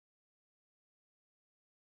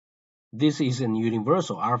This is a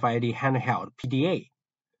universal RFID handheld PDA.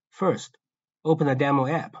 First, open the demo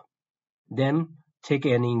app. Then, take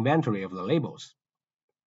an inventory of the labels.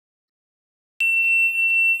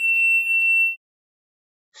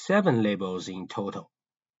 7 labels in total.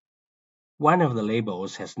 One of the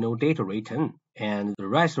labels has no data written, and the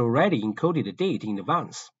rest already encoded the date in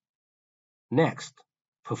advance. Next,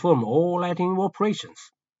 perform all lighting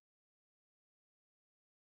operations.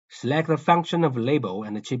 Select the function of label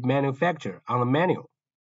and chip manufacturer on the menu.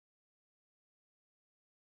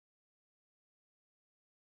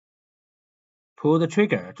 Pull the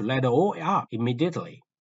trigger to light all up immediately.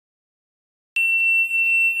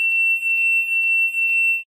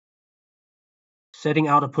 Setting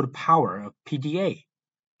output power of PDA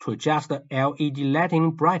to adjust the LED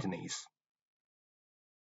lighting brightness.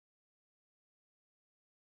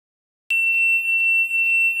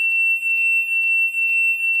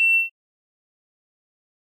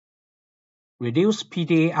 Reduce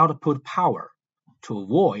PDA output power to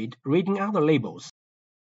avoid reading other labels.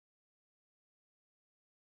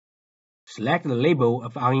 Select the label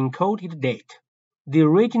of unencoded date. The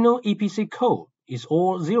original EPC code is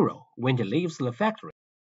all 0 when it leaves the factory.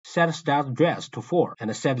 Set start address to 4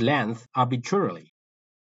 and set length arbitrarily.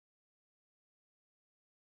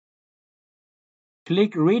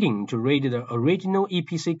 Click Reading to read the original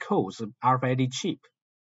EPC codes of RFID chip.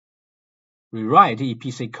 Rewrite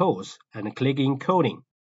EPC codes and click Encoding.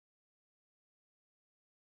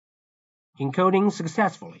 Encoding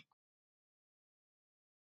successfully.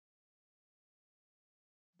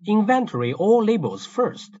 Inventory all labels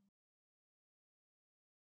first.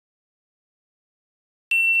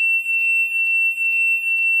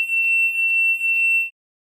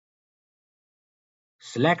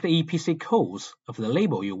 Select the EPC codes of the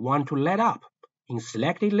label you want to light up in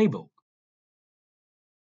selected label.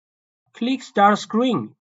 Click Start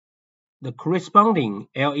Screen. The corresponding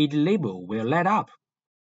LED label will light up.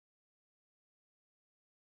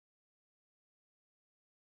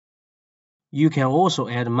 You can also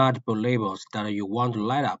add multiple labels that you want to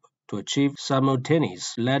light up to achieve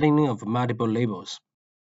simultaneous lighting of multiple labels.